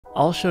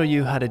I'll show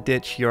you how to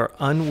ditch your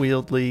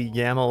unwieldy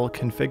YAML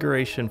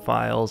configuration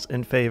files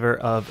in favor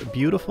of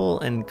beautiful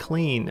and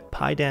clean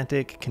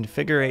Pydantic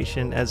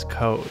configuration as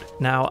code.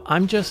 Now,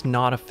 I'm just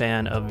not a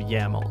fan of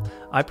YAML.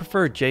 I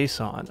prefer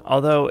JSON,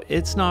 although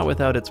it's not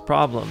without its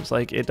problems,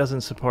 like it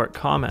doesn't support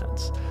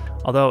comments.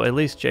 Although at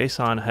least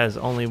JSON has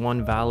only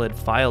one valid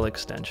file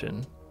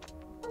extension.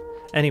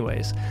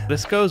 Anyways,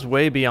 this goes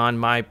way beyond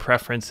my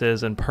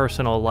preferences and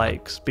personal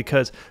likes,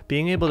 because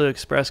being able to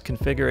express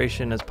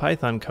configuration as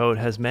Python code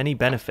has many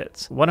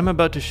benefits. What I'm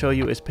about to show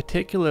you is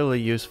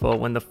particularly useful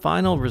when the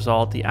final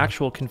result, the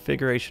actual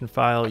configuration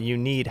file you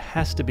need,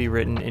 has to be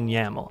written in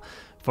YAML.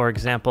 For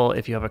example,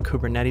 if you have a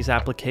Kubernetes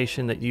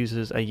application that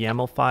uses a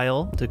YAML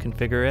file to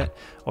configure it,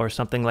 or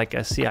something like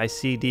a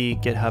CI/CD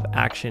GitHub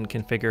Action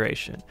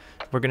configuration.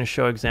 We're going to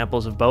show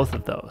examples of both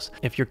of those.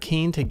 If you're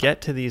keen to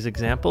get to these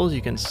examples,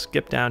 you can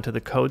skip down to the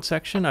code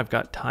section. I've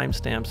got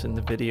timestamps in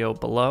the video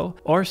below,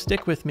 or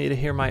stick with me to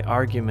hear my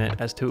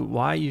argument as to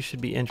why you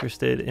should be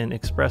interested in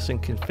expressing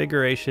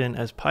configuration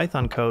as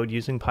Python code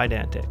using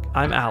Pydantic.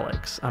 I'm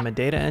Alex. I'm a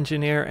data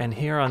engineer, and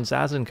here on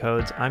Zazen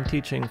Codes, I'm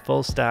teaching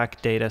full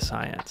stack data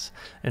science.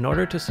 In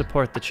order to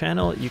support the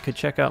channel, you could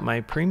check out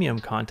my premium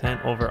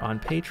content over on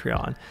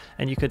Patreon,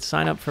 and you could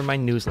sign up for my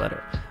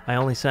newsletter. I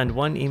only send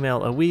one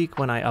email a week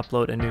when I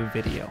upload a new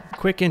video.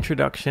 Quick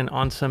introduction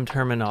on some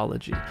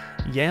terminology.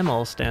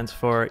 YAML stands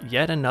for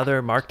Yet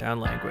Another Markdown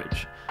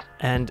Language.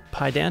 And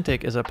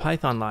Pydantic is a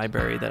Python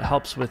library that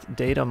helps with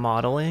data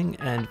modeling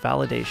and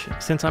validation.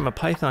 Since I'm a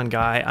Python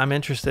guy, I'm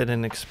interested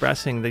in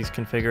expressing these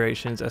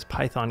configurations as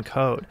Python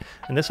code.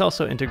 And this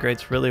also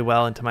integrates really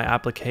well into my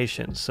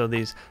applications. So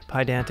these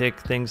Pydantic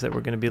things that we're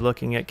going to be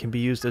looking at can be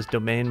used as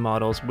domain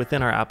models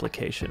within our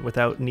application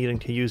without needing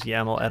to use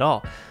YAML at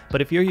all.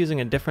 But if you're using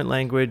a different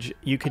language,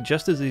 you could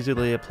just as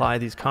easily apply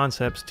these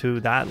concepts to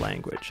that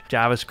language.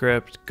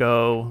 JavaScript,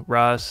 Go,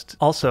 Rust.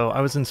 Also,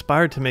 I was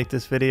inspired to make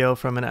this video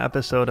from an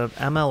episode of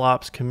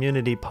MLOps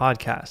Community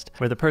Podcast,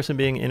 where the person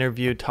being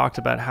interviewed talked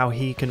about how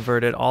he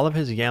converted all of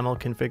his YAML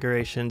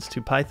configurations to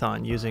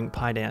Python using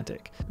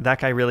Pydantic. That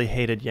guy really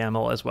hated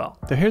YAML as well.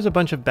 So here's a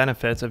bunch of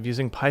benefits of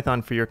using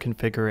Python for your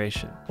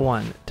configuration.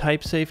 1.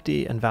 Type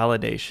safety and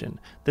validation.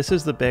 This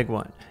is the big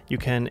one. You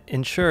can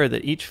ensure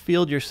that each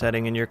field you're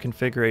setting in your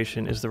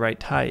configuration is the right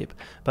type,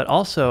 but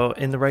also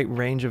in the right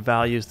range of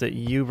values that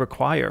you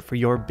require for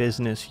your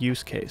business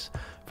use case.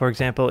 For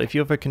example, if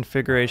you have a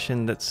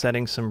configuration that's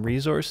setting some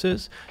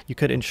resources, you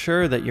could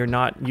ensure that you're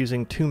not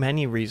using too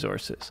many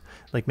resources.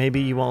 Like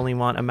maybe you only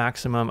want a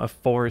maximum of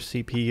 4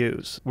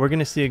 CPUs. We're going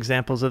to see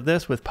examples of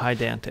this with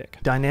Pydantic.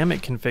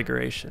 Dynamic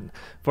configuration.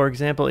 For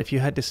example, if you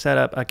had to set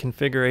up a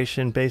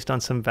configuration based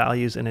on some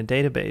values in a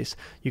database,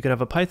 you could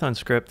have a Python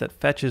script that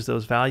fetches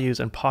those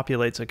values and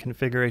populates a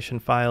configuration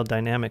file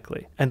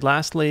dynamically. And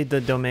lastly,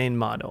 the domain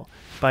model.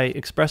 By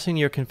expressing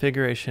your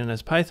configuration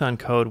as Python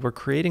code, we're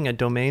creating a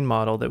domain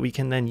model that we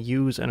can then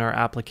use in our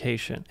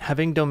application.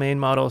 Having domain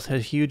models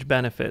has huge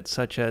benefits,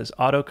 such as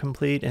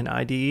autocomplete in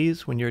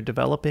IDEs when you're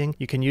developing.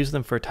 You can use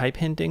them for type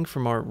hinting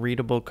for more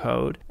readable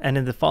code. And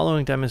in the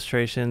following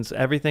demonstrations,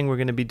 everything we're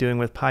going to be doing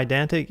with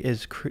Pydantic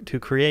is to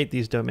create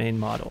these domain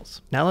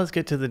models. Now let's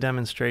get to the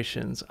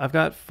demonstrations. I've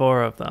got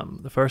 4 of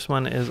them. The first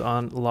one is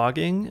on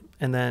logging,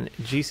 and then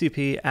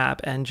GCP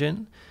App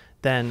Engine,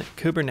 then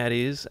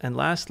Kubernetes, and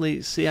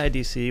lastly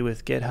CI/CD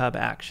with GitHub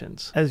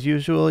Actions. As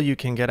usual, you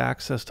can get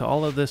access to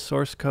all of this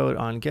source code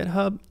on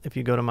GitHub. If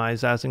you go to my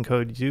Zazen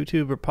Codes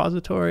YouTube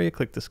repository,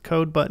 click this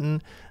code button,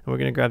 and we're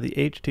going to grab the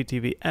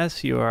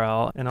HTTPS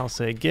URL, and I'll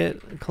say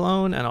git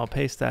clone, and I'll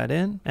paste that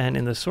in. And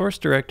in the source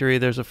directory,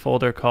 there's a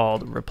folder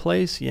called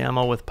Replace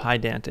YAML with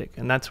Pydantic,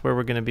 and that's where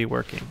we're going to be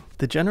working.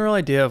 The general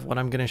idea of what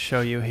I'm going to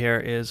show you here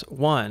is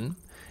 1,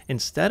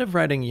 instead of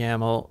writing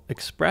YAML,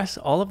 express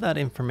all of that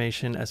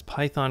information as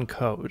Python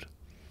code.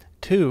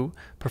 2,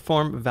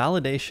 perform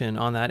validation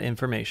on that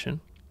information.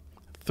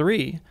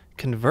 3,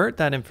 convert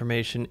that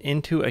information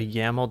into a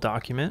YAML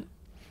document.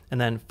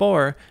 And then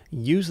 4,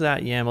 use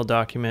that YAML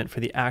document for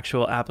the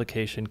actual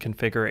application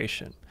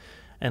configuration.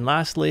 And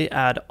lastly,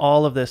 add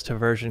all of this to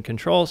version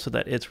control so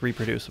that it's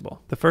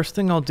reproducible. The first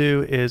thing I'll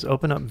do is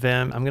open up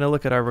Vim. I'm going to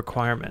look at our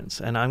requirements,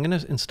 and I'm going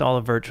to install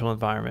a virtual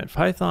environment.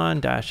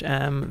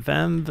 Python-m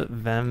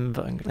venv,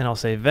 and I'll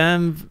say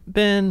venv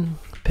bin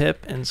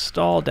pip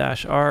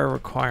install-r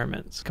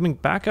requirements. Coming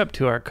back up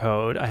to our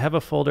code, I have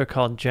a folder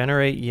called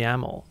generate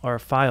YAML, or a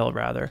file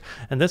rather,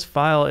 and this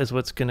file is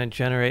what's going to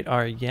generate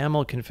our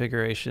YAML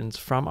configurations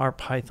from our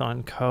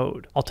Python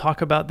code. I'll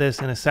talk about this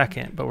in a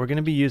second, but we're going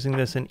to be using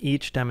this in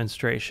each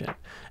demonstration.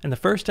 And the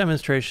first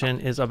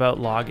demonstration is about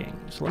logging.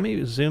 So let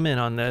me zoom in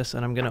on this,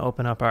 and I'm going to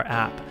open up our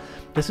app.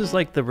 This is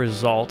like the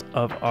result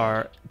of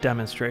our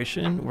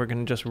demonstration. We're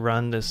going to just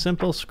run this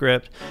simple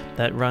script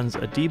that runs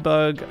a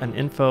debug, an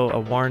info, a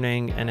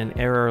warning, and an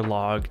error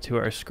log to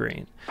our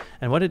screen.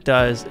 And what it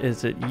does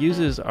is it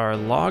uses our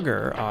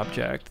logger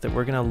object that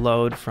we're going to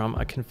load from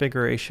a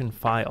configuration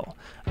file.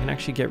 I can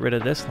actually get rid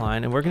of this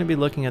line, and we're going to be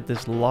looking at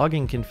this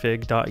logging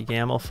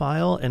config.yaml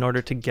file in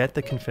order to get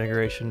the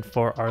configuration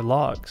for our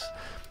logs.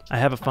 I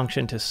have a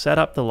function to set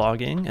up the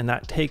logging, and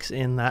that takes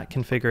in that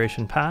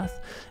configuration path.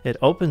 It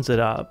opens it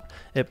up,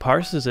 it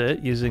parses it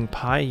using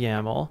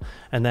PyYAML,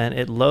 and then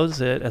it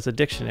loads it as a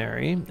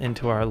dictionary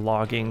into our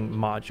logging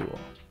module.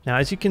 Now,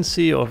 as you can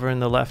see over in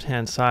the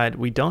left-hand side,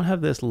 we don't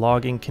have this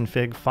logging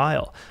config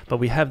file, but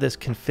we have this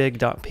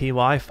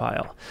config.py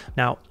file.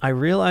 Now, I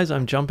realize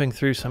I'm jumping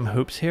through some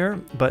hoops here,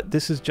 but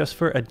this is just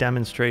for a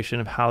demonstration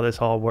of how this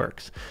all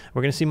works.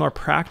 We're going to see more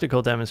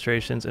practical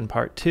demonstrations in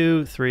part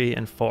 2, 3,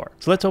 and 4.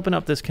 So let's open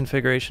up this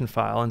configuration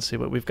file and see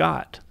what we've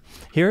got.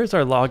 Here is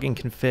our logging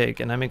config,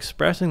 and I'm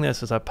expressing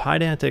this as a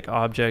Pydantic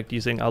object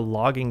using a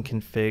logging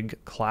config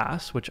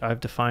class, which I've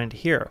defined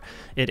here.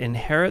 It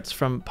inherits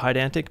from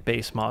Pydantic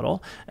base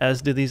model,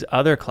 as do these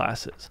other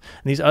classes.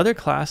 And these other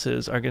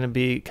classes are going to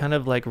be kind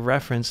of like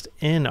referenced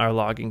in our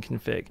logging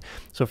config.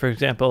 So for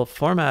example,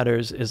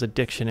 formatters is a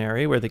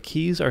dictionary where the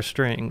keys are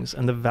strings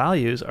and the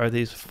values are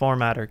these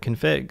formatter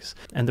configs.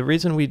 And the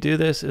reason we do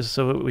this is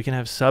so that we can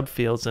have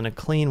subfields in a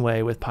clean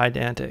way with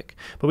Pydantic.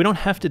 But we don't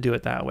have to do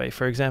it that way.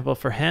 For example,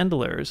 for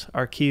handlers,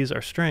 our keys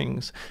are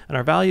strings and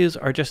our values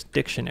are just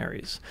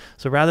dictionaries.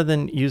 So rather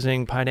than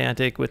using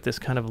Pydantic with this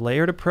kind of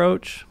layered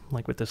approach,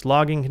 like with this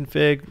logging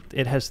config,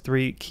 it has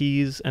 3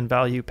 keys and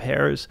value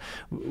pairs.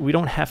 We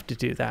don't have to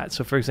do that.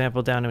 So for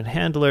example, down in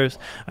handlers,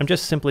 I'm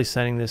just simply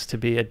setting this to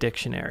be a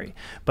dictionary.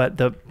 But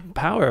the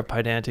power of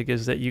Pydantic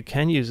is that you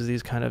can use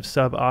these kind of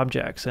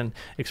sub-objects and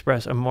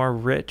express a more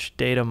rich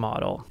data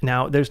model.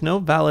 Now, there's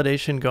no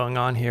validation going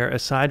on here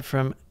aside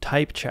from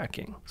type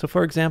checking. So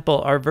for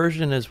example, our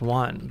version is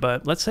 1,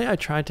 but let's say I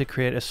tried to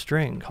create a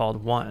string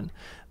called 1.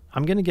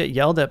 I'm going to get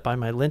yelled at by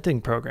my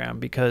linting program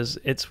because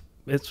it's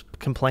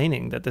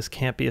complaining that this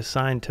can't be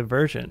assigned to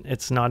version.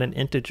 It's not an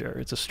integer,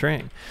 it's a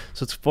string.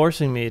 So it's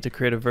forcing me to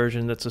create a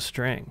version that's a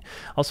string.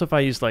 Also, if I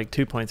use like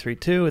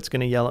 2.32, it's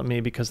going to yell at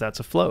me because that's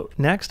a float.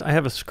 Next, I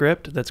have a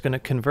script that's going to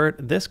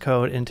convert this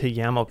code into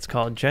YAML. It's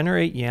called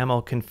generate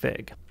YAML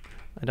config.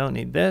 I don't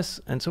need this.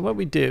 And so what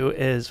we do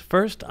is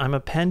first I'm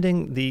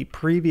appending the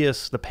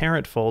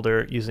parent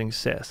folder using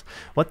sys.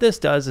 What this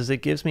does is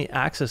it gives me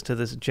access to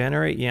this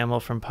generate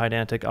YAML from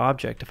Pydantic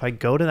object. If I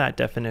go to that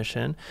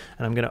definition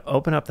and I'm going to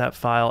open up that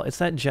file, it's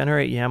that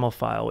generate YAML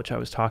file, which I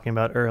was talking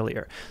about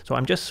earlier. So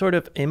I'm just sort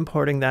of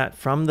importing that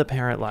from the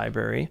parent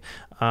library.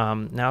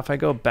 Now if I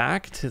go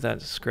back to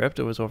that script,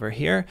 it was over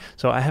here.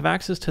 So I have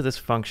access to this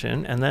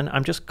function, and then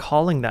I'm just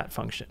calling that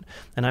function.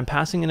 And I'm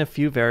passing in a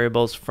few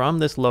variables from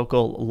this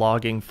local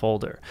logging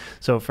folder.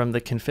 So from the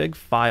config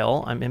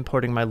file, I'm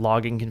importing my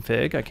logging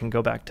config. I can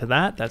go back to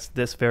that. That's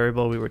this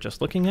variable we were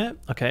just looking at.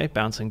 Okay,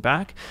 bouncing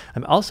back.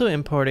 I'm also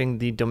importing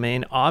the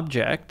domain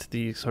object,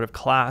 the sort of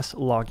class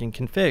logging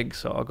config.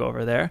 So I'll go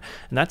over there,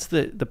 and that's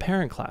the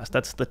parent class.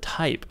 That's the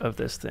type of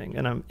this thing.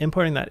 And I'm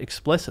importing that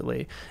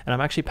explicitly, and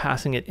I'm actually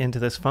passing it into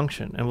this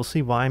function, and we'll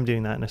see why I'm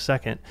doing that in a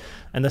second.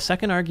 And the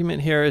second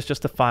argument here is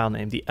just the file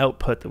name, the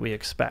output that we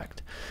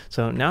expect.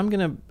 So now I'm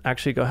going to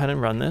actually go ahead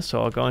and run this.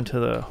 So I'll go into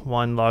the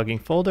one logging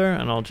folder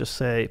and I'll just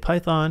say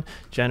Python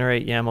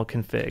generate YAML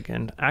config,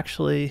 and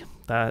actually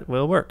that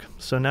will work.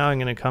 So now I'm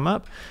going to come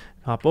up,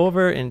 hop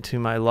over into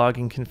my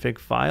logging config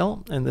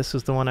file, and this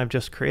is the one I've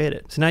just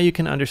created. So now you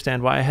can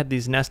understand why I had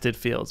these nested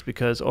fields,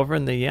 because over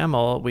in the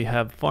YAML we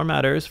have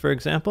formatters, for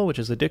example, which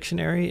is a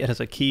dictionary. It has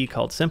a key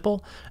called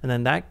simple, and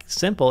then that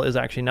simple is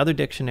actually another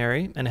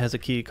dictionary and it has a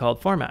key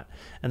called format.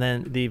 And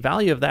then the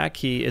value of that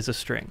key is a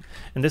string.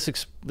 And this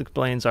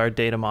explains our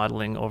data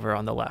modeling over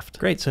on the left.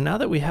 Great, so now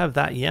that we have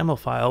that YAML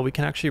file, we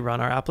can actually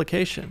run our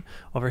application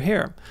over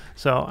here.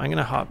 So I'm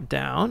gonna hop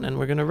down and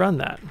we're gonna run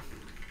that.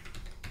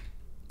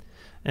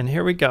 And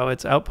here we go,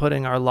 it's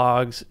outputting our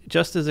logs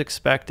just as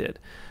expected.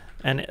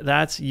 And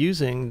that's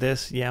using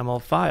this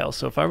YAML file.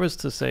 So if I was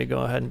to say,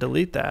 go ahead and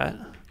delete that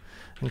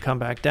and come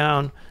back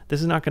down,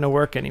 this is not going to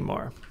work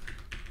anymore.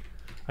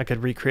 I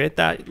could recreate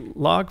that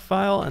log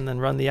file and then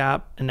run the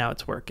app, and now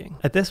it's working.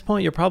 At this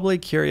point, you're probably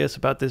curious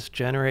about this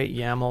generate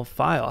YAML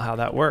file, how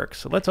that works.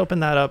 So let's open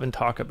that up and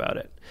talk about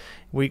it.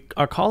 We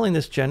are calling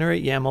this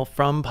generate YAML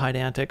from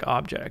Pydantic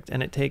object,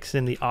 and it takes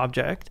in the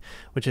object,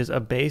 which is a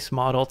base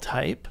model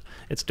type.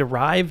 It's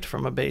derived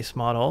from a base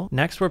model.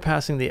 Next, we're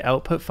passing the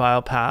output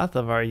file path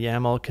of our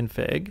YAML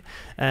config.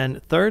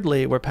 And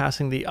thirdly, we're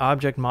passing the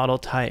object model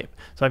type.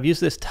 So I've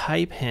used this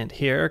type hint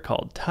here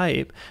called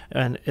type,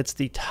 and it's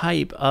the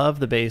type of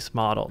the base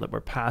model that we're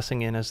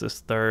passing in as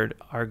this third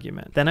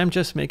argument. Then I'm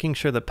just making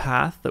sure the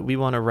path that we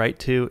want to write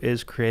to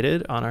is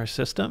created on our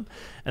system.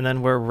 And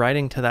then we're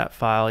writing to that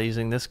file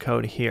using this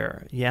code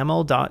here,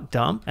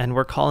 yaml.dump, and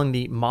we're calling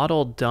the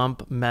model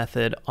dump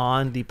method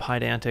on the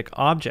Pydantic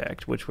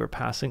object, which we're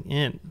passing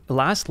in.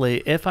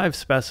 Lastly, if I've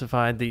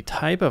specified the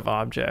type of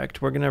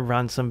object, we're going to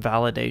run some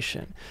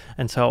validation.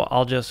 And so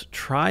I'll just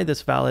try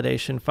this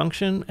validation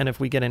function, and if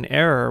we get an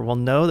error, we'll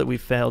know that we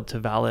failed to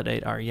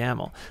validate our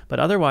YAML. But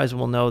otherwise,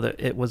 we'll know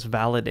that it was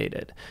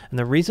validated. And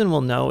the reason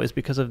we'll know is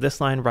because of this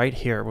line right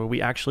here, where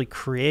we actually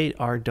create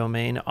our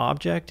domain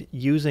object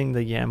using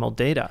the YAML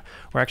data.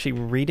 We're actually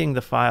reading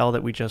the file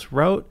that we just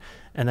wrote,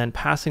 and then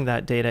passing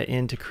that data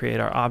in to create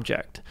our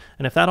object.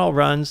 And if that all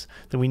runs,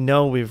 then we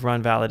know we've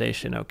run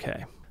validation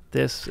okay.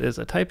 This is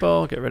a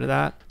typo, get rid of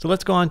that. So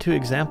let's go on to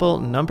example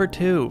number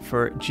 2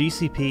 for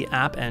GCP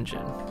App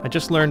Engine. I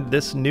just learned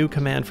this new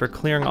command for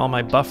clearing all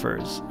my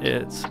buffers.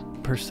 It's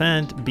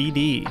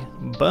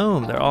 %bd.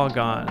 Boom, they're all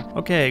gone.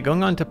 Okay,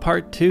 going on to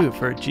part 2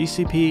 for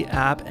GCP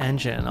App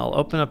Engine. I'll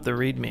open up the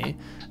README,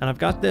 and I've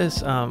got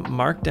this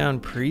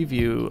Markdown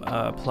preview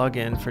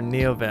plugin for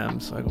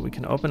NeoVim, so we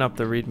can open up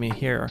the README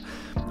here.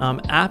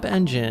 App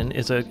Engine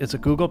is a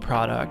Google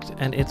product,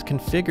 and it's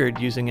configured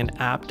using an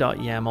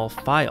app.yaml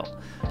file.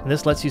 And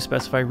this lets you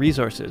specify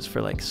resources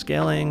for like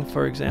scaling,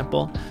 for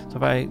example. So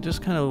if I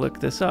just kind of look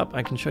this up,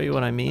 I can show you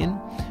what I mean.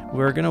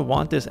 We're going to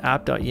want this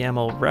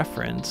app.yaml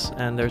reference,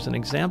 and there's an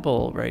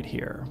example right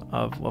here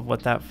of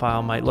what that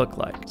file might look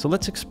like. So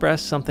let's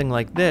express something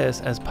like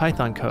this as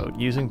Python code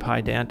using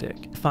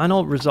Pydantic. The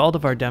final result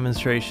of our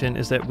demonstration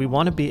is that we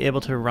want to be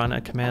able to run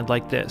a command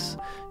like this: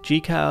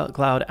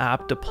 gcloud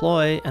app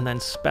deploy, and then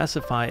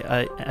specify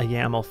a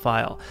YAML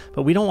file.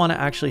 But we don't want to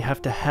actually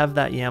have to have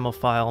that YAML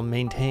file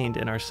maintained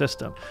in our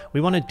system.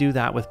 We want to do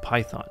that with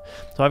Python.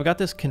 So I've got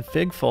this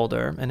config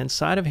folder, and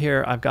inside of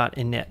here I've got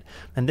init.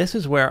 And this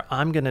is where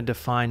I'm going to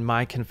define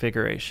my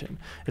configuration.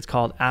 It's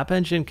called app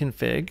engine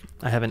config.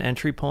 I have an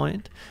entry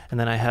point, and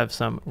then I have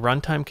some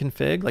runtime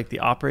config, like the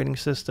operating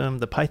system,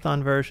 the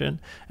Python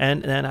version,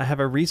 and then I have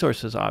a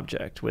resources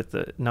object with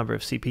the number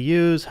of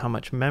CPUs, how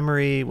much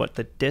memory, what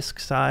the disk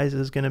size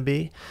is going to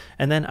be.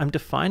 And then I'm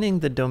defining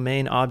the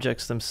domain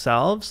objects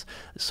themselves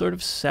sort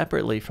of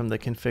separately from the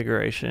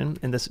configuration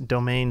in this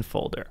domain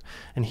folder.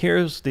 And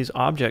here's these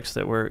objects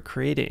that we're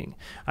creating.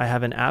 I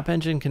have an app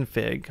engine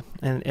config,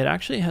 and it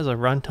actually has a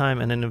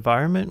runtime and an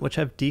environment which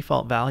have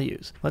default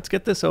values. Let's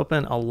get this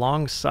open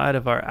alongside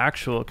of our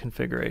actual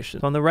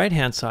configuration. So on the right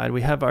hand side,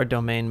 we have our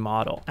domain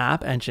model,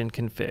 app engine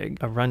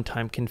config, a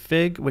runtime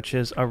config, which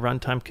is a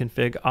runtime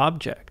config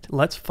object.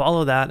 Let's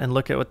follow that and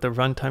look at what the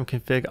runtime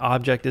config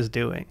object is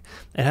doing.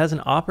 It has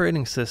an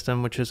operating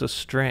system, which is a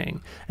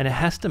string, and it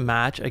has to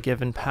match a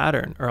given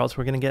pattern, or else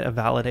we're going to get a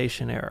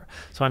validation error.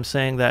 So I'm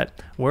saying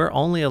that we're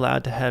only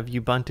allowed to have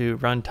Ubuntu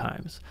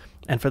runtimes.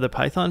 And for the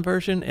Python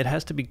version, it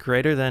has to be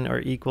greater than or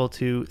equal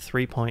to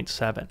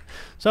 3.7.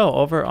 So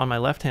over on my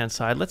left-hand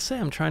side, let's say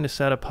I'm trying to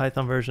set a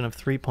Python version of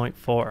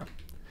 3.4.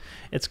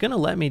 It's going to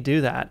let me do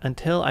that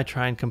until I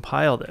try and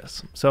compile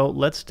this. So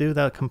let's do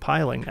the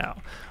compiling now.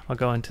 I'll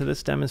go into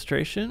this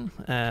demonstration,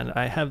 and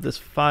I have this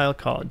file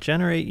called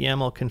generate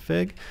YAML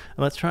config, and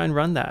let's try and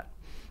run that.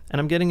 And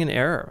I'm getting an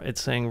error.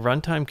 It's saying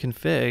runtime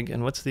config,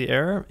 and what's the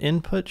error?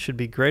 Input should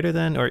be greater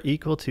than or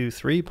equal to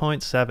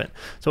 3.7.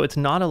 So it's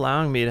not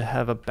allowing me to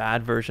have a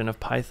bad version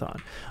of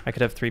Python. I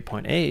could have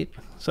 3.8,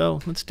 so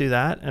let's do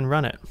that and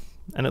run it.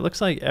 And it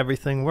looks like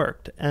everything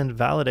worked, and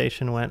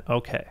validation went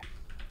okay.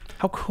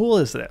 How cool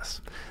is this?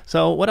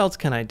 So what else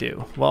can I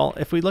do? Well,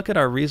 if we look at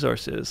our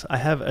resources, I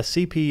have a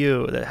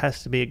CPU that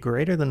has to be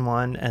greater than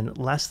 1 and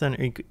less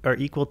than or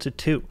equal to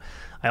 2.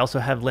 I also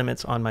have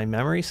limits on my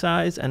memory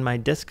size and my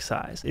disk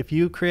size. If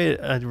you create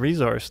a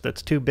resource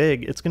that's too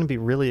big, it's going to be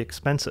really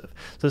expensive.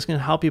 So it's going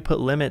to help you put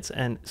limits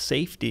and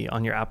safety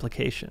on your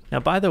application.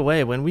 Now, by the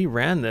way, when we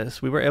ran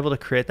this, we were able to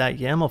create that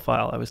YAML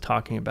file I was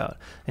talking about.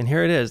 And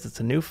here it is. It's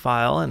a new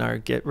file in our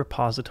Git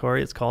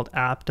repository. It's called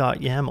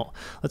app.yaml.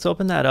 Let's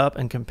open that up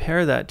and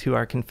compare that to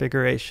our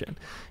configuration.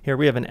 Here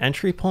we have an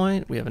entry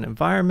point, we have an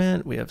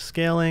environment, we have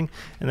scaling,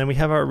 and then we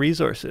have our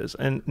resources.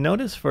 And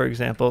notice, for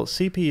example,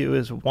 CPU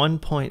is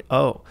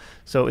 1.0.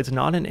 So it's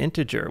not an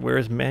integer,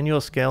 whereas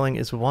manual scaling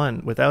is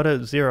 1 without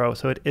a 0,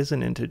 so it is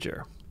an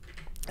integer.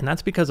 And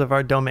that's because of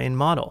our domain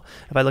model.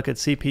 If I look at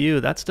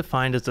CPU, that's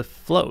defined as a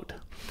float.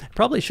 It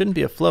probably shouldn't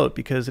be a float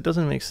because it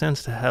doesn't make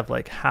sense to have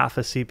like half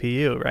a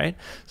CPU, right?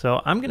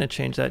 So I'm going to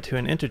change that to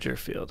an integer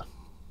field.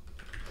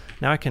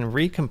 Now I can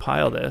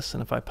recompile this,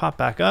 and if I pop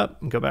back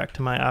up and go back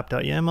to my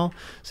app.yaml,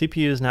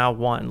 CPU is now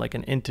 1, like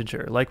an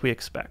integer, like we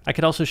expect. I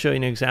could also show you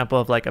an example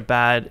of like a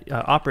bad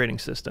operating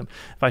system.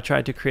 If I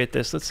tried to create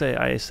this, let's say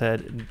I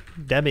said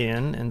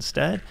Debian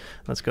instead.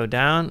 Let's go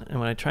down, and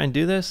when I try and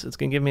do this, it's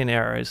going to give me an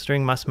error. A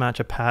string must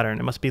match a pattern.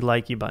 It must be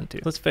like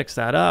Ubuntu. Let's fix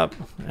that up,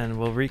 and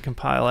we'll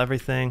recompile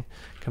everything.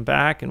 Come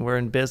back, and we're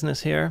in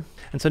business here.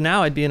 And so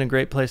now I'd be in a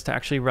great place to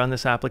actually run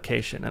this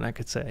application, and I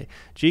could say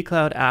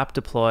gcloud app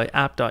deploy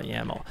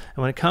app.yaml. And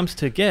when it comes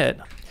to Git,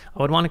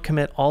 I would want to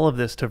commit all of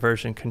this to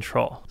version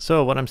control.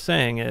 So what I'm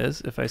saying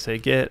is, if I say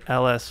git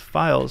ls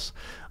files,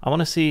 I want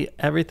to see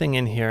everything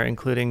in here,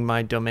 including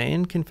my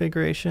domain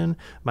configuration,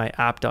 my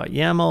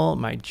app.yaml,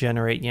 my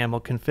generate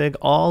YAML config.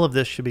 All of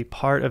this should be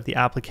part of the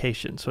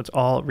application, so it's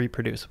all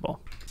reproducible.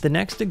 The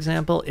next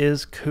example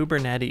is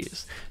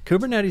Kubernetes.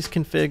 Kubernetes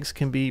configs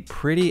can be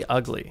pretty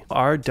ugly.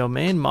 Our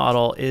domain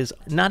model is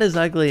not as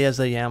ugly as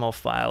a YAML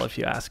file, if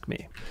you ask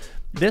me.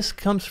 This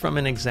comes from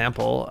an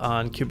example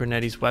on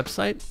Kubernetes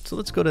website, so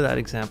let's go to that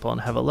example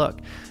and have a look.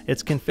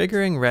 It's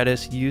configuring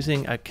Redis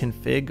using a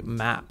config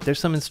map. There's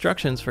some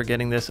instructions for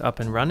getting this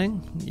up and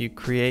running. You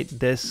create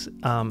this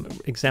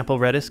example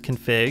Redis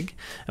config,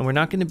 and we're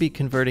not going to be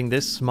converting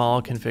this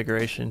small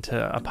configuration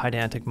to a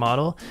Pydantic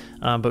model,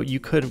 but you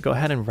could go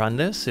ahead and run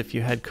this. If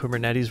you had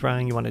Kubernetes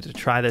running, you wanted to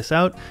try this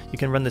out, you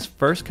can run this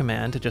first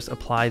command to just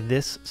apply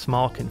this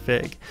small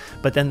config.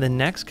 But then the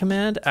next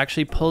command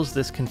actually pulls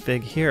this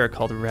config here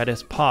called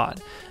Redis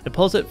pod. It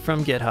pulls it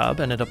from GitHub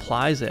and it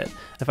applies it.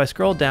 If I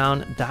scroll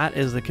down, that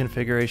is the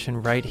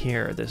configuration right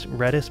here, this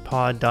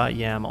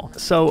redispod.yaml.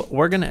 So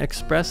we're going to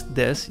express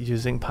this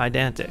using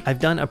Pydantic. I've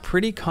done a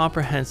pretty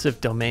comprehensive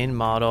domain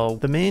model.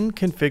 The main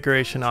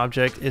configuration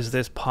object is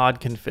this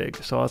pod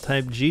config. So I'll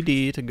type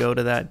GD to go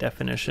to that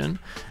definition,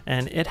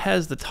 and it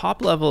has the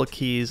top level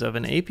keys of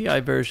an API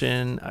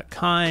version, a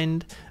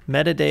kind,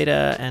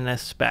 metadata, and a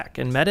spec.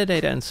 And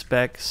metadata and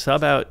spec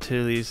sub out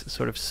to these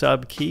sort of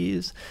sub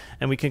keys,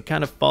 and we can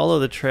kind of follow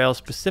the trail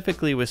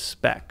specifically with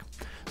spec.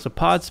 So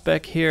pod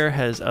spec here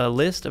has a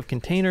list of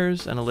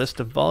containers and a list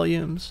of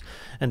volumes,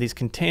 and these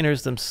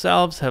containers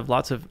themselves have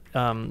lots of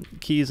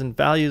keys and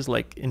values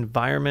like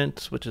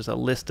environment, which is a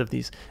list of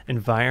these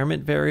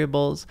environment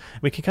variables.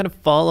 We can kind of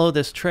follow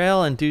this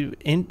trail and do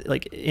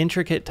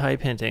intricate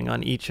type hinting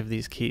on each of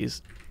these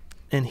keys.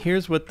 And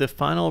here's what the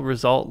final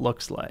result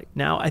looks like.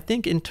 Now, I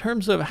think in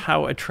terms of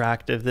how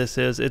attractive this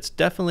is, it's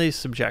definitely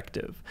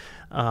subjective.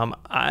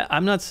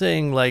 I'm not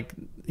saying like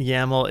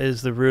YAML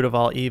is the root of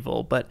all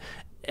evil, but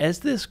as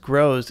this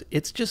grows,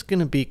 it's just going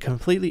to be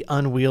completely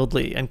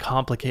unwieldy and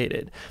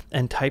complicated.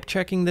 And type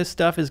checking this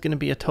stuff is going to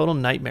be a total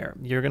nightmare.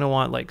 You're going to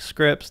want like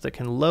scripts that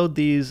can load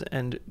these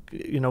and,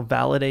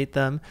 validate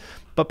them.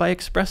 But by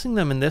expressing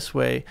them in this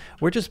way,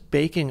 we're just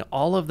baking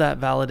all of that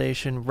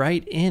validation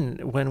right in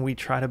when we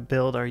try to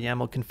build our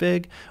YAML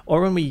config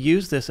or when we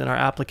use this in our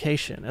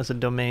application as a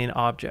domain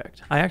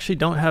object. I actually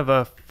don't have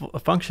a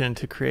function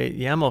to create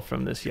YAML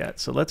from this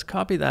yet. So let's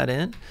copy that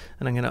in,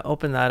 and I'm going to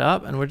open that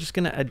up, and we're just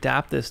going to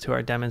adapt this to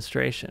our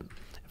demonstration.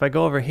 If I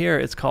go over here,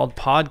 it's called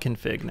pod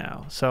config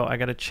now. So I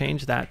got to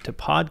change that to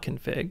pod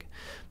config.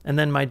 And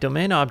then my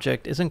domain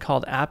object isn't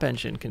called app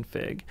engine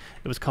config.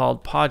 It was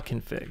called pod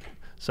config.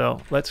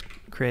 So let's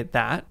create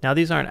that. Now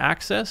these aren't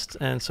accessed,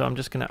 and so I'm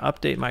just going to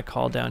update my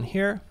call down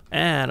here,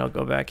 and I'll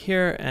go back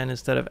here, and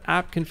instead of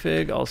app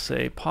config, I'll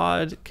say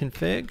pod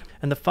config.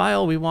 And the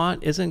file we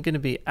want isn't going to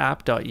be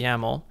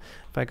app.yaml.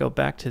 If I go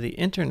back to the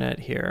internet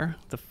here,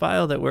 the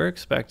file that we're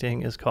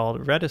expecting is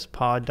called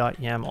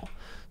redispod.yaml.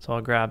 So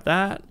I'll grab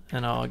that,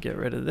 and I'll get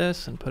rid of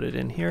this and put it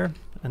in here,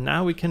 and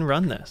now we can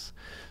run this.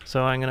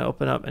 So I'm going to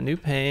open up a new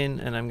pane,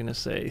 and I'm going to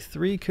say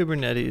 3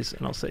 Kubernetes,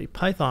 and I'll say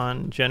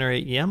Python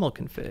generate YAML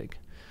config.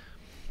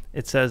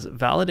 It says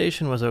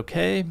validation was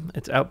okay.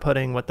 It's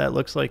outputting what that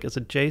looks like as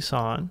a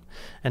JSON.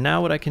 And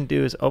now what I can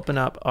do is open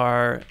up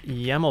our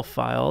YAML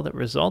file that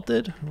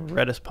resulted,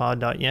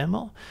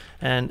 redispod.yaml.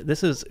 And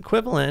this is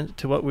equivalent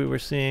to what we were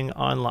seeing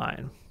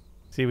online.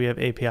 See, we have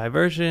API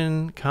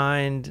version,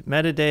 kind,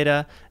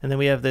 metadata, and then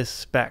we have this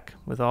spec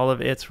with all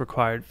of its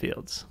required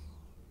fields.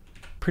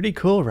 Pretty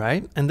cool,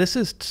 right? And this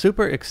is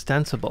super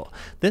extensible.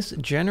 This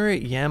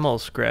generate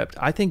YAML script,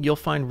 I think you'll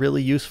find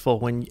really useful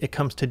when it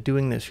comes to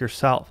doing this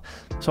yourself.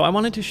 So I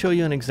wanted to show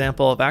you an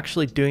example of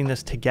actually doing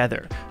this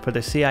together for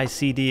the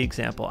CI/CD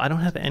example. I don't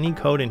have any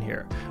code in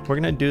here. We're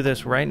gonna do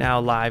this right now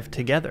live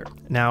together.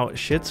 Now,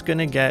 shit's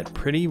gonna get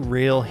pretty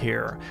real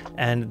here.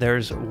 And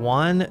there's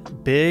one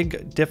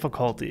big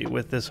difficulty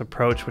with this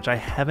approach, which I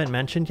haven't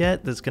mentioned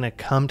yet, that's gonna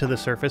come to the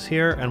surface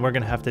here, and we're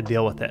gonna have to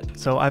deal with it.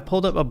 So I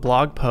pulled up a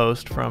blog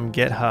post from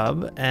GitHub,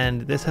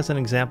 and this has an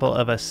example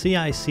of a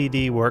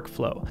CI/CD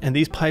workflow. And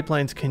these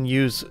pipelines can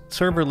use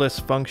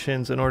serverless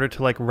functions in order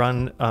to like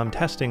run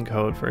testing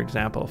code, for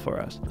example, for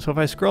us. So if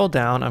I scroll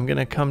down, I'm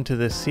gonna come to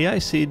the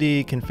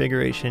CI/CD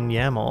configuration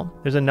YAML.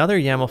 There's another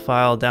YAML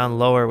file down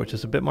lower, which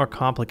is a bit more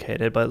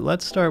complicated, but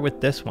let's start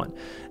with this one.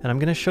 And I'm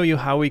gonna show you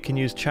how we can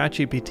use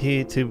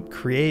ChatGPT to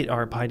create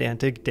our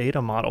Pydantic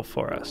data model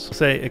for us.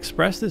 Say,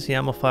 express this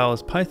YAML file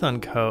as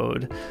Python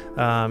code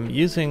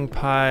using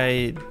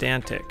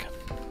Pydantic.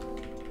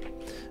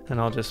 And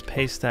I'll just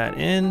paste that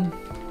in.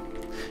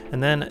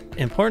 And then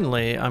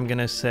importantly, I'm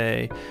gonna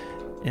say,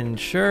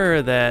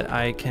 ensure that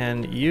I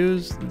can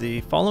use the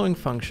following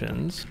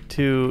functions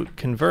to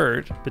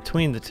convert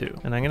between the two.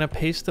 And I'm gonna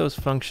paste those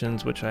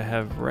functions, which I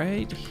have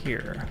right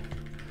here.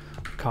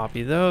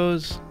 Copy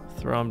those,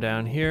 throw them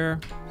down here.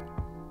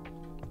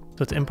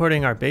 So it's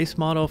importing our base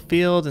model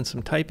field and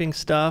some typing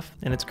stuff,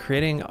 and it's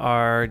creating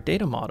our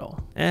data model.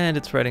 And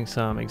it's writing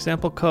some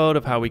example code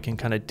of how we can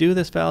kind of do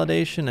this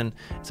validation, and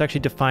it's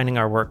actually defining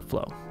our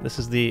workflow. This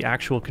is the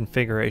actual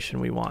configuration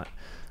we want.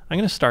 I'm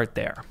gonna start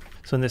there.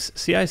 So in this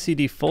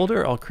CI/CD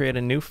folder, I'll create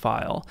a new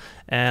file,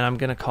 and I'm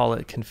gonna call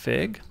it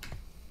config.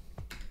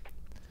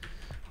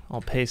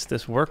 I'll paste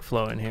this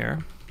workflow in here.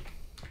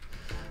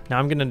 Now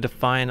I'm gonna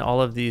define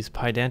all of these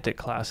Pydantic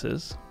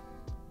classes.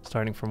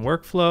 Starting from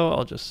workflow,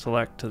 I'll just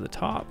select to the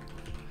top,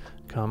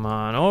 Come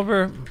on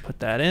over, put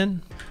that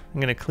in.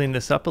 I'm going to clean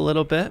this up a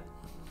little bit.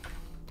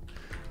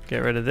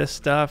 Get rid of this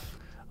stuff.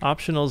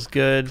 Optional's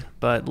good,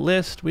 but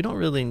list, we don't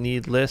really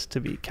need list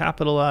to be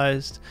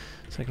capitalized,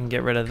 so I can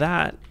get rid of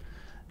that.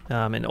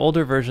 In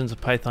older versions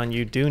of Python,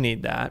 you do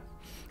need that.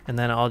 And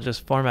then I'll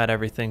just format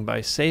everything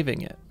by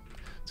saving it.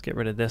 Let's get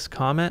rid of this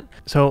comment.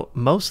 So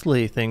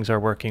mostly things are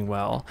working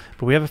well,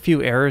 but we have a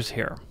few errors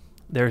here.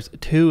 There's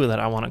two that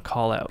I want to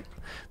call out.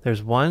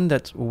 There's one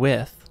that's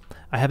with,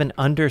 I have an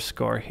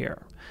underscore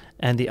here,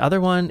 and the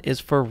other one is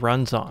for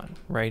runs on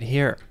right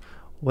here.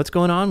 What's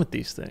going on with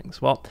these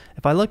things? Well,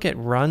 if I look at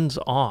runs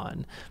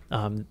on,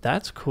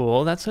 that's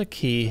cool. That's a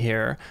key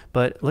here,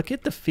 but look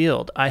at the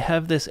field. I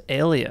have this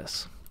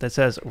alias that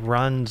says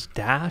runs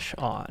dash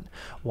on.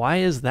 Why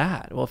is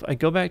that? Well, if I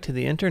go back to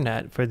the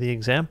internet for the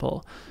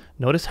example,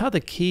 notice how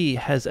the key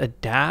has a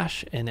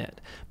dash in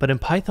it. But in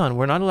Python,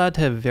 we're not allowed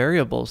to have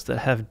variables that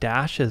have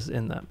dashes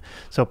in them.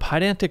 So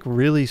Pydantic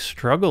really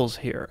struggles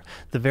here.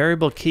 The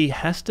variable key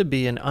has to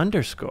be an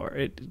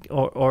underscore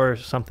or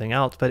something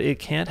else, but it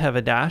can't have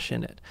a dash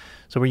in it.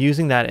 So we're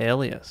using that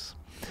alias.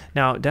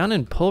 Now, down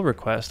in pull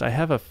request, I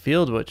have a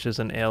field which is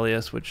an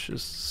alias, which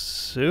is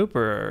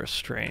super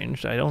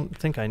strange. I don't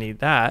think I need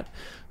that.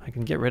 I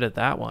can get rid of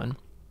that one.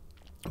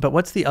 But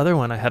what's the other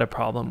one I had a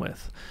problem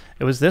with?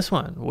 It was this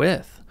one,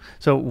 with.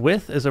 So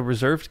with is a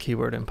reserved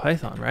keyword in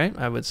Python, right?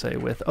 I would say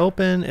with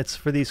open. It's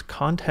for these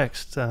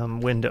context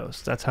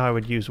windows. That's how I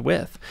would use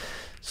with.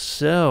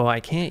 So I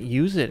can't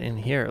use it in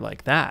here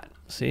like that.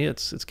 See,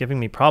 it's giving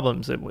me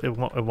problems. It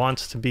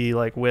wants to be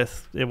like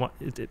with, the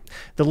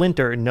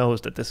linter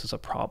knows that this is a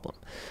problem.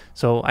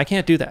 So I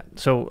can't do that.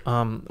 So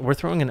we're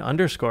throwing an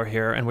underscore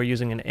here, and we're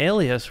using an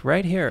alias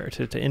right here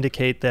to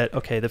indicate that,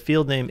 okay, the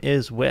field name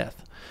is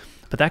with.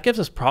 But that gives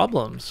us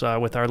problems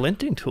with our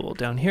linting tool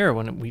down here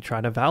when we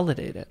try to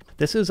validate it.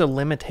 This is a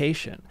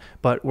limitation,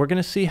 but we're going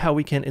to see how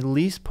we can at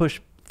least push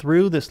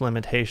through this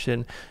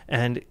limitation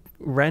and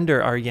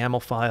render our YAML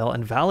file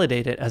and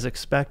validate it as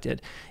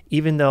expected,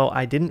 even though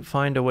I didn't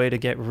find a way to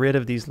get rid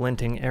of these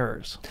linting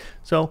errors.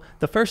 So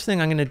the first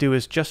thing I'm going to do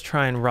is just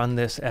try and run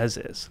this as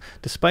is.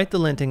 Despite the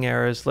linting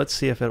errors, let's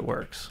see if it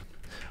works.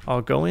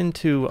 I'll go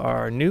into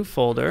our new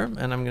folder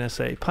and I'm going to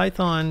say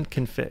Python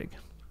config.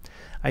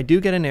 I do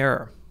get an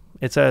error.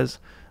 It says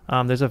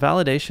there's a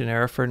validation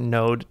error for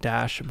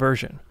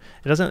node-version.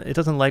 It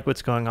doesn't like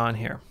what's going on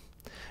here.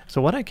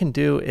 So what I can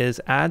do is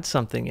add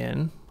something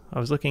in. I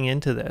was looking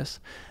into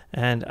this,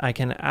 and I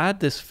can add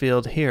this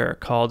field here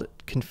called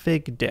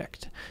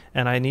config_dict,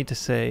 and I need to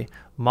say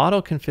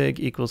model config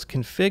equals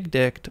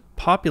config_dict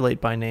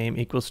populate by name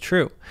equals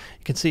true.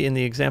 You can see in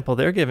the example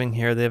they're giving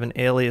here, they have an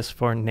alias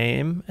for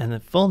name and the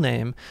full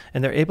name,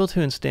 and they're able to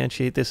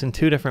instantiate this in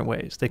two different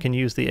ways. They can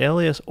use the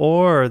alias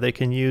or they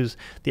can use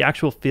the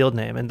actual field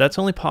name, and that's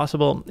only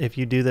possible if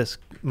you do this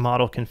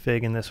model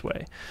config in this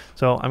way.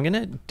 So I'm going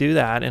to do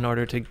that in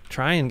order to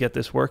try and get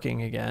this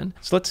working again.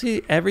 So let's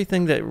see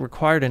everything that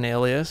required an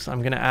alias. I'm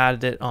going to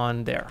add it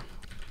on there.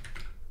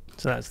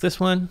 So that's this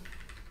one.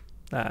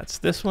 That's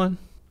this one.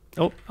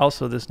 Oh,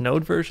 also this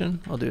node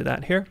version, I'll do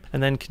that here.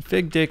 And then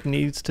config_dict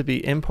needs to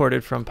be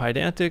imported from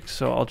Pydantic,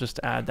 so I'll just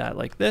add that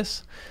like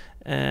this.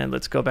 And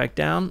let's go back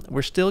down.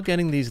 We're still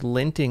getting these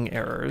linting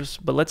errors,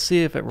 but let's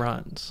see if it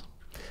runs.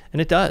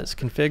 And it does.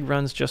 Config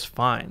runs just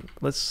fine.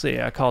 Let's see,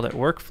 I called it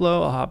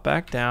workflow. I'll hop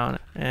back down,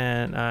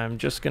 and I'm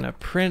just gonna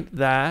print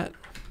that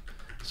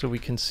so we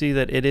can see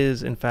that it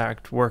is in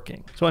fact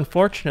working. So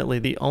unfortunately,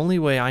 the only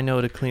way I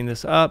know to clean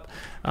this up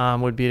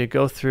would be to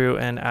go through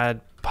and add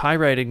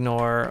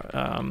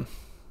pywrite_ignore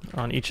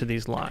on each of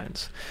these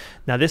lines.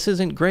 Now this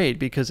isn't great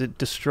because it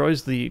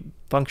destroys the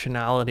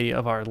functionality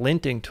of our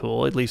linting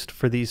tool, at least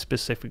for these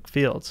specific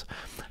fields.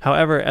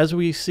 However, as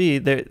we see,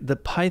 the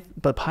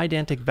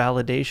Pydantic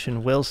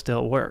validation will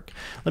still work.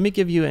 Let me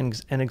give you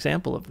an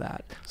example of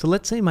that. So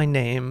let's say my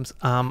names,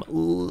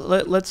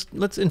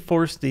 let's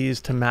enforce these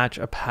to match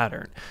a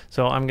pattern.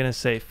 So I'm going to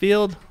say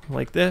field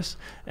like this,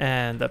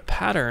 and the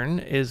pattern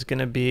is going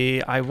to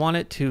be, I want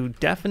it to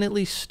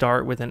definitely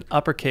start with an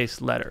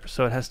uppercase letter.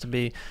 So it has to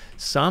be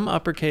some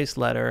uppercase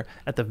letter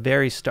at the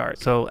very start.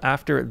 So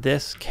after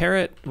this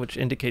caret, which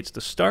indicates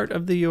the start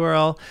of the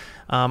URL,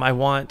 I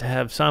want to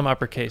have some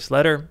uppercase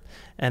letter,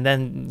 and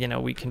then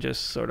we can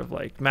just sort of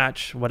like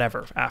match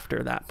whatever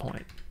after that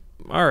point.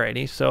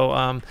 Alrighty, so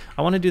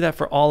I want to do that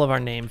for all of our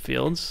name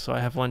fields. So I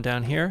have one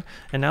down here,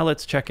 and now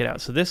let's check it out.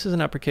 So this is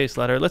an uppercase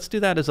letter. Let's do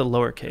that as a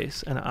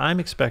lowercase, and I'm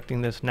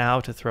expecting this now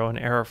to throw an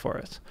error for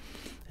us.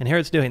 And here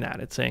it's doing that.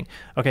 It's saying,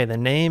 okay, the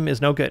name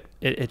is no good.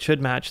 It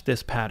should match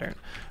this pattern.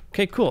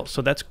 Okay, cool.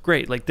 So that's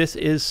great. Like this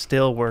is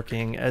still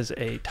working as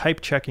a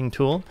type checking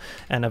tool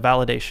and a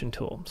validation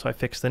tool. So I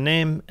fixed the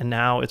name and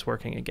now it's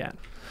working again.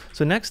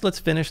 So next, let's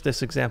finish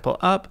this example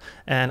up,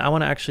 and I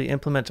want to actually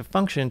implement a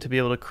function to be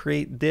able to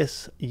create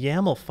this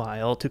YAML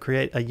file, to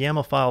create a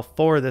YAML file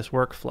for this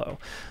workflow.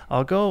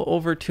 I'll go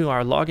over to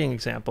our logging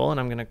example, and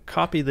I'm going to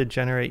copy the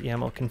generate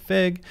YAML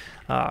config,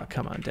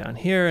 come on down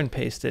here and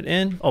paste it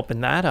in, open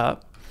that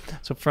up.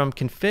 So from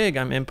config,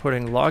 I'm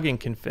importing logging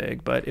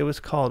config, but it was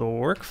called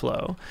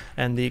workflow,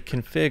 and the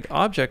config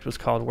object was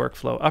called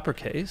workflow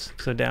uppercase.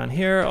 So down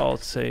here, I'll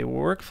say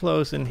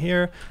workflows in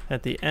here.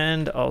 At the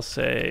end, I'll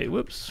say,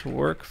 whoops,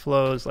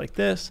 workflows like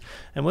this.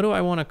 And what do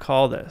I want to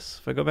call this?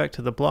 If I go back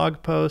to the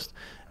blog post,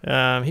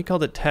 he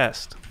called it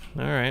test.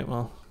 All right,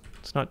 well,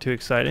 it's not too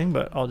exciting,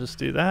 but I'll just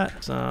do that.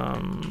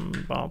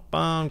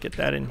 Get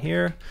that in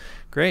here.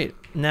 Great.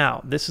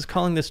 Now, this is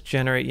calling this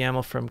generate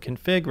YAML from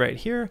config right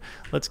here.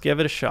 Let's give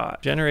it a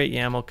shot. Generate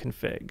YAML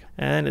config.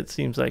 And it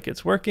seems like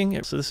it's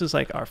working. So this is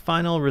like our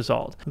final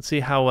result. Let's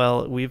see how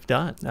well we've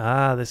done.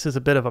 This is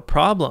a bit of a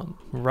problem.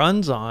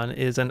 Runs on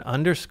is an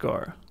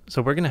underscore.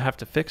 So we're going to have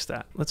to fix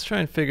that. Let's try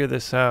and figure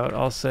this out.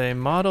 I'll say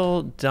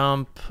model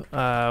dump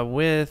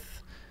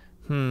with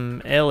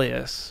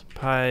alias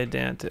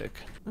Pydantic.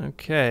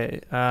 Okay,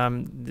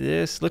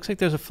 this looks like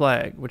there's a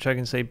flag, which I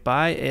can say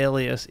by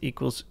alias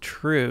equals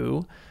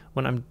true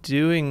when I'm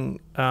doing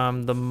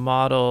the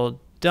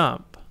model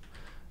dump.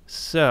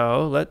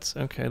 So let's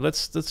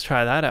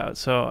try that out.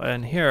 So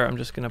in here, I'm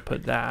just going to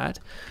put that.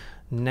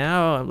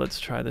 Now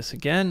let's try this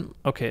again.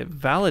 Okay,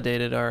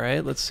 validated. All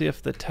right, let's see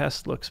if the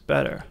test looks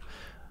better.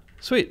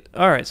 Sweet.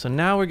 All right, so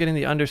now we're getting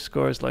the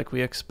underscores like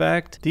we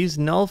expect. These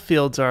null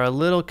fields are a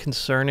little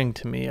concerning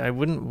to me. I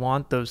wouldn't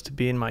want those to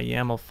be in my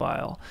YAML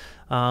file.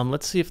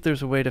 Let's see if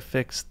there's a way to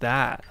fix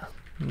that.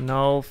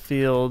 Null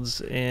fields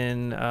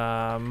in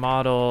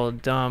model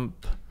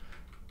dump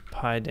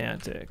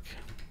Pydantic.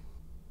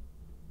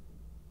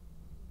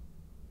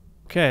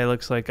 Okay,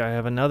 looks like I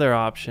have another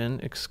option.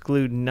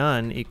 Exclude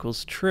none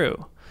equals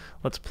true.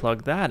 Let's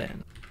plug that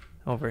in.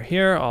 Over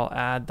here, I'll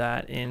add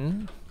that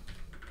in.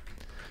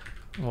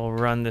 We'll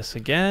run this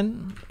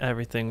again.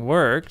 Everything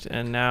worked,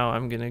 and now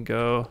I'm gonna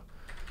go,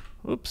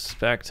 oops,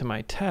 back to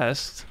my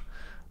test.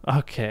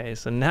 Okay,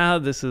 so now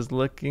this is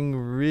looking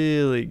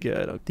really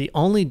good. The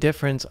only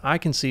difference I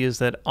can see is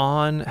that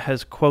on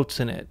has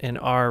quotes in it in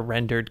our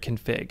rendered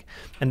config,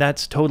 and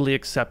that's totally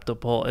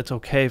acceptable. It's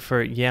okay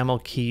for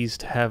YAML keys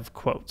to have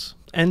quotes.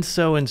 And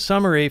so in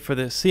summary, for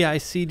the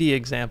CI/CD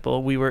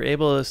example, we were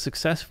able to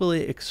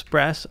successfully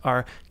express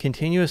our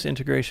continuous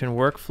integration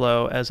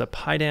workflow as a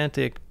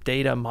Pydantic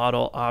data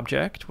model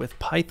object with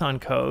Python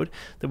code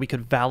that we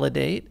could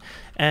validate.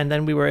 And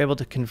then we were able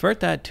to convert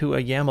that to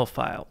a YAML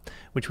file,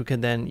 which we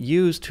could then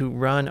use to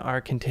run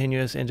our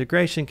continuous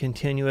integration,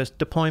 continuous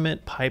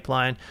deployment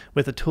pipeline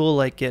with a tool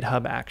like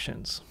GitHub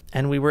Actions.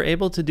 And we were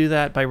able to do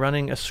that by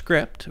running a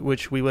script,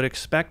 which we would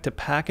expect to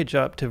package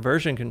up to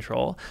version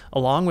control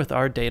along with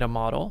our data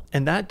model.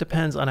 And that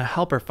depends on a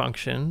helper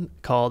function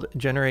called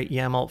generate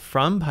YAML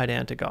from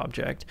Pydantic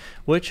object,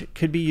 which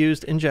could be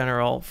used in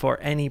general for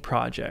any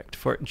project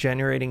for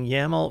generating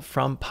YAML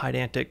from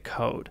Pydantic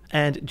code.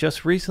 And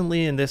just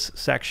recently in this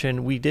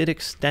section, we did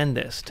extend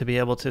this to be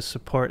able to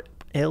support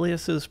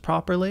aliases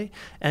properly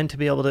and to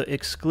be able to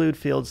exclude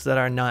fields that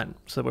are none.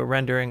 So we're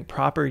rendering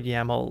proper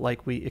YAML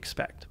like we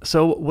expect.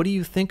 So what do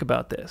you think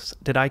about this?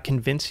 Did I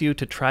convince you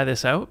to try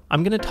this out?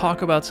 I'm going to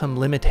talk about some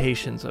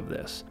limitations of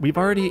this. We've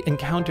already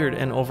encountered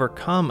and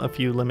overcome a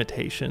few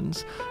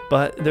limitations,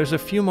 but there's a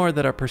few more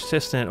that are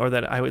persistent or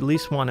that I at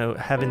least want to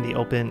have in the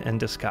open and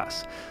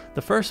discuss.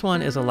 The first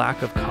one is a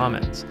lack of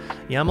comments.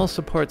 YAML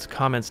supports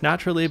comments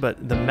naturally,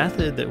 but the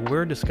method that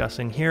we're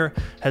discussing here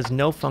has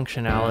no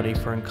functionality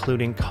for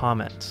including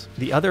comments.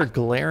 The other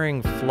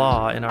glaring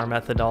flaw in our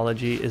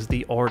methodology is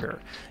the order.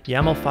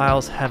 YAML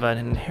files have an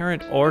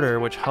inherent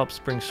order which helps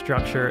bring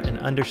structure and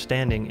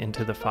understanding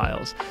into the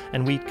files,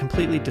 and we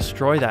completely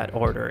destroy that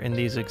order in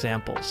these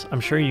examples.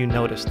 I'm sure you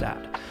noticed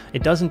that.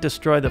 It doesn't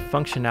destroy the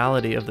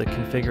functionality of the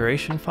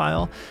configuration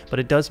file, but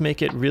it does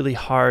make it really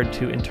hard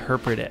to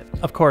interpret it.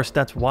 Of course,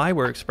 that's why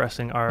we're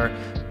expressing our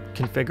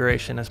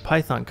configuration as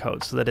Python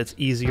code so that it's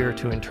easier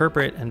to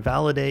interpret and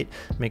validate,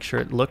 make sure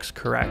it looks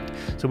correct.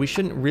 So we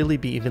shouldn't really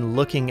be even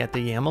looking at the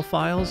YAML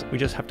files, we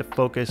just have to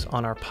focus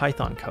on our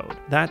Python code.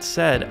 That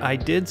said, I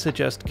did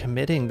suggest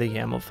committing the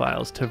YAML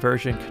files to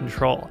version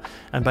control,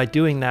 and by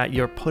doing that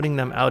you're putting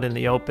them out in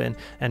the open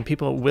and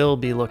people will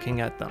be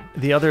looking at them.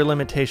 The other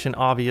limitation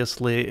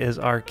obviously is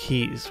our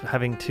keys,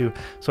 having to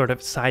sort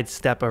of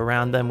sidestep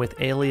around them with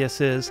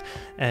aliases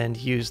and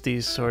use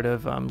these sort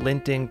of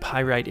linting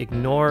pywrite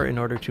ignore in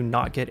order to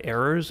not get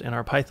errors in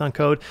our Python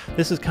code.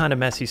 This is kind of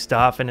messy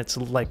stuff, and it's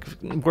like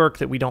work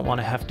that we don't want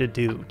to have to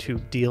do to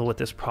deal with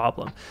this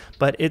problem,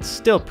 but it's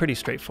still pretty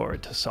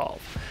straightforward to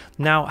solve.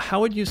 Now,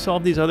 how would you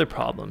solve these other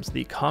problems,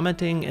 the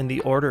commenting and the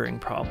ordering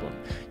problem?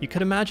 You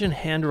could imagine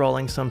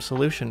hand-rolling some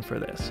solution for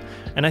this,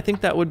 and I think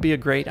that would be a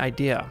great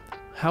idea.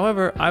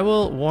 However, I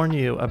will warn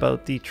you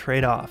about the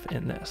trade-off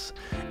in this.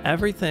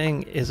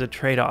 Everything is a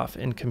trade-off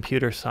in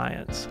computer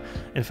science.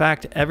 In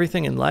fact,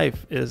 everything in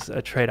life is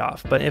a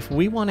trade-off. But if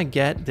we want to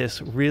get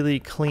this really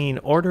clean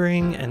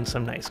ordering and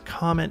some nice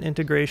comment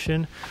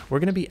integration, we're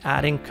going to be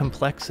adding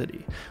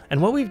complexity.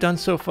 And what we've done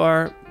so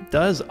far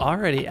does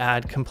already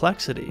add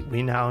complexity.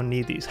 We now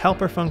need these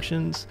helper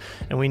functions,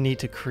 and we need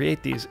to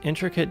create these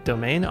intricate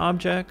domain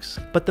objects,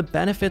 but the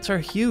benefits are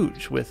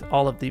huge with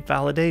all of the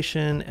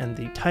validation and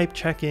the type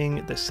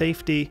checking, the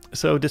safety.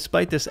 So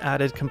despite this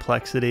added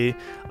complexity,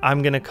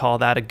 I'm gonna call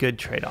that a good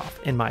trade-off,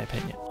 in my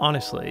opinion.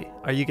 Honestly,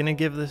 are you gonna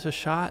give this a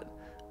shot?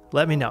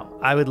 Let me know.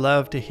 I would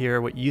love to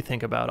hear what you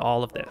think about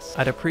all of this.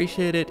 I'd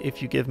appreciate it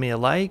if you give me a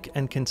like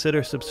and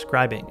consider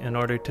subscribing in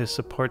order to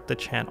support the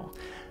channel.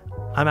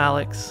 I'm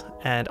Alex,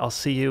 and I'll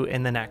see you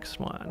in the next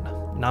one.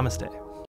 Namaste.